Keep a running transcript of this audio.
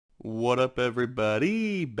What up,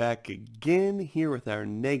 everybody? Back again here with our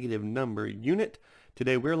negative number unit.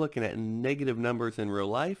 Today we're looking at negative numbers in real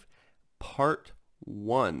life, part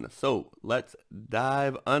 1. So let's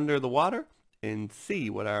dive under the water and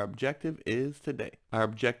see what our objective is today. Our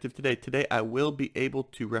objective today I will be able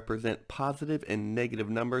to represent positive and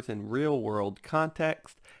negative numbers in real world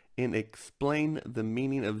context and explain the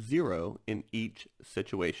meaning of zero in each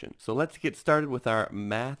situation. So let's get started with our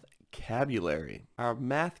mathcabulary. Our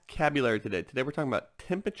mathcabulary today we're talking about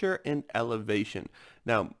temperature and elevation.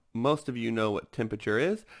 Now, most of you know what temperature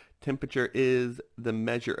is. Temperature is the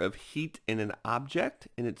measure of heat in an object,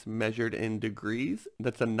 and it's measured in degrees.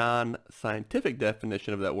 That's a non-scientific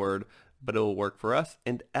definition of that word, but it will work for us.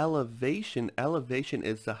 And elevation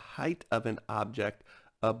is the height of an object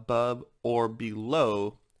above or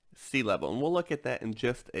below sea level. And we'll look at that in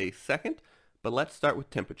just a second. But let's start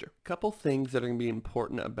with temperature. A couple things that are going to be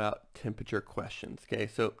important about temperature questions. Okay,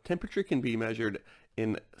 so temperature can be measured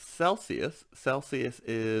in Celsius. Celsius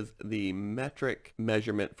is the metric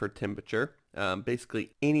measurement for temperature.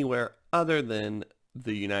 Basically anywhere other than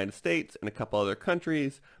the United States and a couple other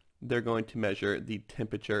countries, they're going to measure the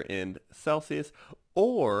temperature in Celsius,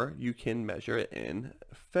 or you can measure it in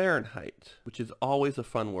Fahrenheit, which is always a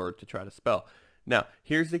fun word to try to spell. Now,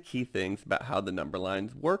 here's the key things about how the number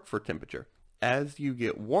lines work for temperature. As you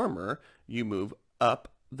get warmer, you move up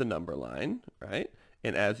the number line, right?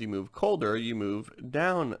 And as you move colder, you move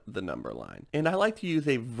down the number line. And I like to use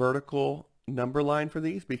a vertical number line for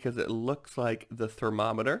these because it looks like the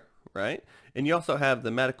thermometer, right? And you also have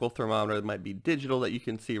the medical thermometer that might be digital that you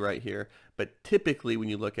can see right here. But typically when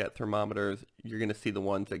you look at thermometers, you're going to see the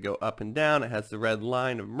ones that go up and down. It has the red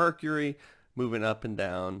line of mercury moving up and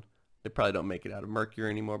down. They probably don't make it out of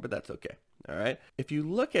mercury anymore, but that's okay. All right. If you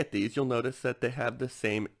look at these, you'll notice that they have the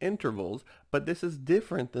same intervals, but this is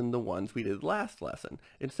different than the ones we did last lesson.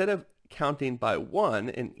 Instead of counting by 1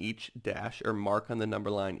 in each dash or mark on the number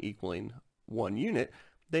line equaling 1 unit,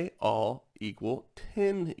 they all equal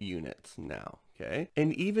 10 units now. Okay.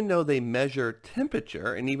 And even though they measure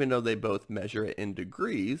temperature, and even though they both measure it in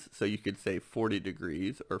degrees, so you could say 40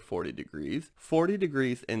 degrees or 40 degrees, 40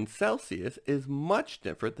 degrees in Celsius is much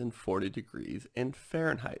different than 40 degrees in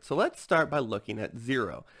Fahrenheit. So let's start by looking at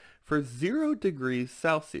 0. For 0 degrees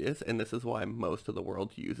Celsius, and this is why most of the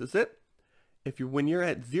world uses it, when you're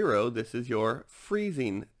at 0, this is your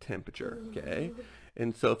freezing temperature, okay?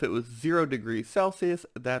 And so if it was 0 degrees Celsius,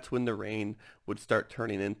 that's when the rain would start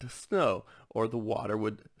turning into snow, or the water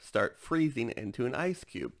would start freezing into an ice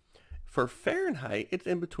cube. For Fahrenheit, it's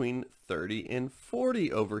in between 30 and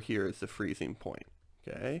 40 over here is the freezing point,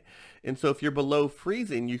 okay? And so if you're below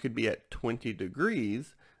freezing, you could be at 20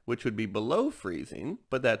 degrees, which would be below freezing,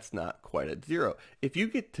 but that's not quite at 0. If you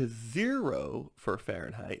get to 0 for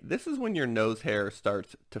Fahrenheit, this is when your nose hair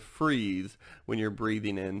starts to freeze when you're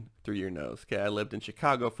breathing in through your nose. Okay, I lived in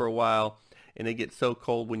Chicago for a while, and it gets so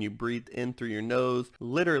cold when you breathe in through your nose,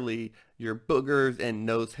 literally your boogers and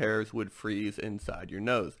nose hairs would freeze inside your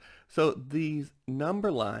nose. So these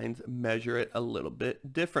number lines measure it a little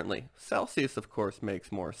bit differently. Celsius, of course,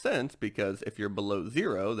 makes more sense because if you're below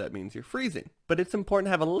 0, that means you're freezing. But it's important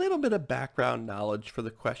to have a little bit of background knowledge for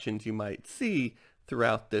the questions you might see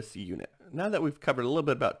throughout this unit. Now that we've covered a little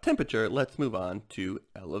bit about temperature, let's move on to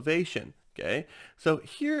elevation. Okay, so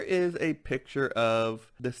here is a picture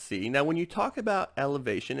of the sea. Now, when you talk about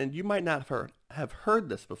elevation, and you might not have heard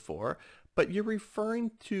this before, but you're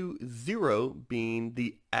referring to 0 being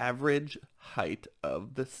the average height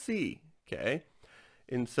of the sea, okay?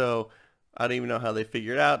 And so I don't even know how they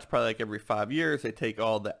figure it out. It's probably like every 5 years they take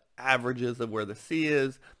all the averages of where the sea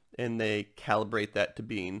is and they calibrate that to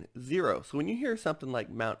being 0. So when you hear something like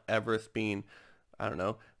Mount Everest being, I don't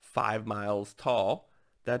know, 5 miles tall,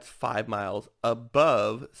 that's 5 miles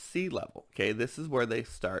above sea level. Okay, this is where they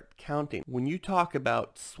start counting. When you talk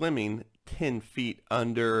about swimming 10 feet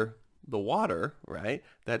under the water, right,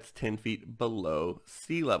 that's 10 feet below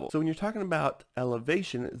sea level. So when you're talking about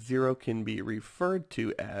elevation, 0 can be referred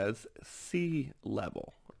to as sea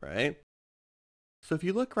level, right? So if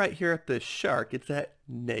you look right here at this shark, it's at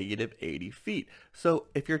negative 80 feet. So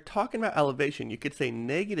if you're talking about elevation, you could say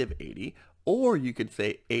negative 80, or you could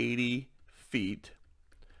say 80 feet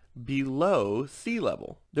below sea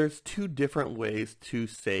level. There's two different ways to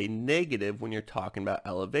say negative when you're talking about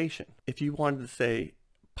elevation. If you wanted to say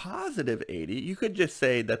positive 80, you could just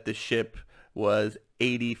say that the ship was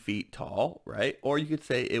 80 feet tall, right? Or you could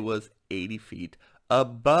say it was 80 feet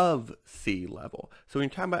above sea level. So when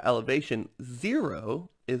you're talking about elevation, 0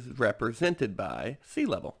 is represented by sea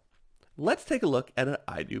level. Let's take a look at an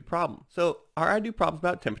I do problem. So our I do problem is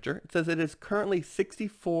about temperature. It says it is currently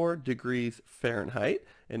 64 degrees Fahrenheit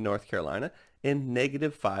in North Carolina and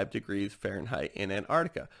 -5 degrees Fahrenheit in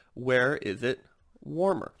Antarctica. Where is it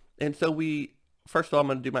warmer? And so first of all, I'm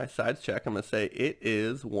going to do my sides check. I'm going to say it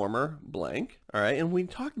is warmer blank. All right. And we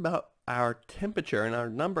talked about our temperature and our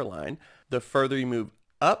number line. The further you move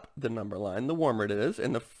up the number line, the warmer it is,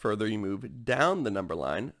 and the further you move down the number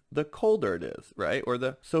line, the colder it is, right?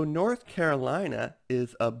 So North Carolina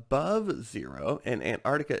is above 0 and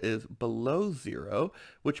Antarctica is below 0,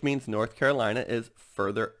 which means North Carolina is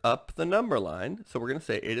further up the number line. So we're going to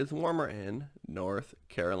say it is warmer in North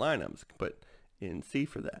Carolina. I'm just going to put NC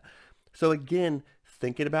for that. So again,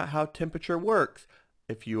 thinking about how temperature works,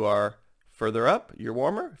 if you are further up, you're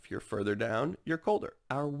warmer. If you're further down, you're colder.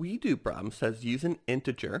 Our we do problem says use an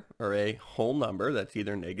integer or a whole number that's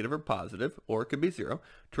either negative or positive, or it could be 0,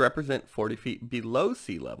 to represent 40 feet below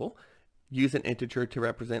sea level. Use an integer to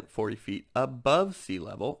represent 40 feet above sea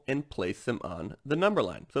level and place them on the number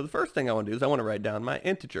line. So the first thing I want to do is I want to write down my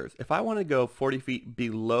integers. If I want to go 40 feet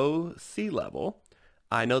below sea level,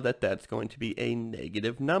 I know that that's going to be a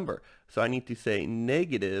negative number. So I need to say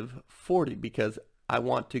 -40 because I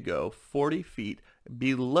want to go 40 feet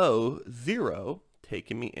below 0,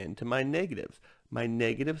 taking me into my negatives. My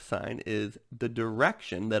negative sign is the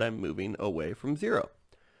direction that I'm moving away from 0.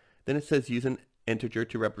 Then it says use an integer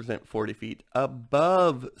to represent 40 feet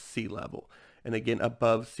above sea level. And again,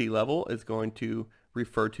 above sea level is going to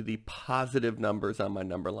refer to the positive numbers on my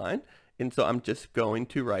number line. And so I'm just going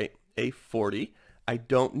to write a 40. I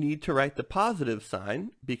don't need to write the positive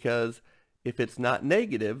sign because if it's not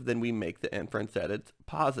negative, then we make the inference that it's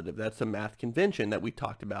positive. That's a math convention that we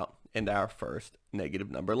talked about in our first negative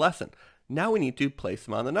number lesson. Now we need to place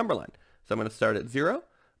them on the number line. So I'm going to start at 0.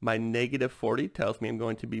 My -40 tells me I'm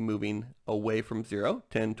going to be moving away from 0,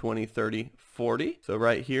 10, 20, 30, 40. So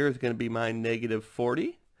right here is going to be my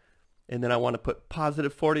 -40. And then I want to put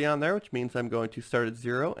 +40 on there, which means I'm going to start at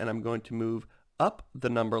 0 and I'm going to move up the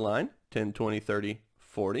number line, 10, 20, 30,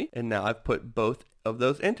 40. And now I've put both of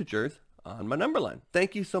those integers on my number line.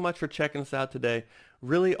 Thank you so much for checking us out today.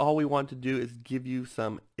 Really all we want to do is give you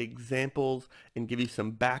some examples and give you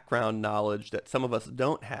some background knowledge that some of us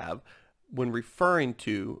don't have when referring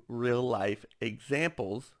to real life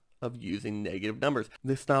examples of using negative numbers.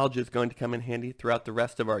 This knowledge is going to come in handy throughout the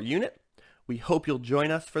rest of our unit. We hope you'll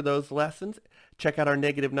join us for those lessons. Check out our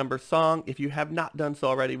negative number song. If you have not done so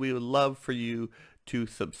already, we would love for you to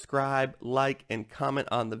subscribe, like, and comment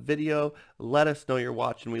on the video. Let us know you're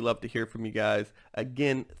watching. We love to hear from you guys.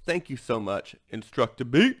 Again, thank you so much.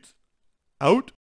 Instructabeats out.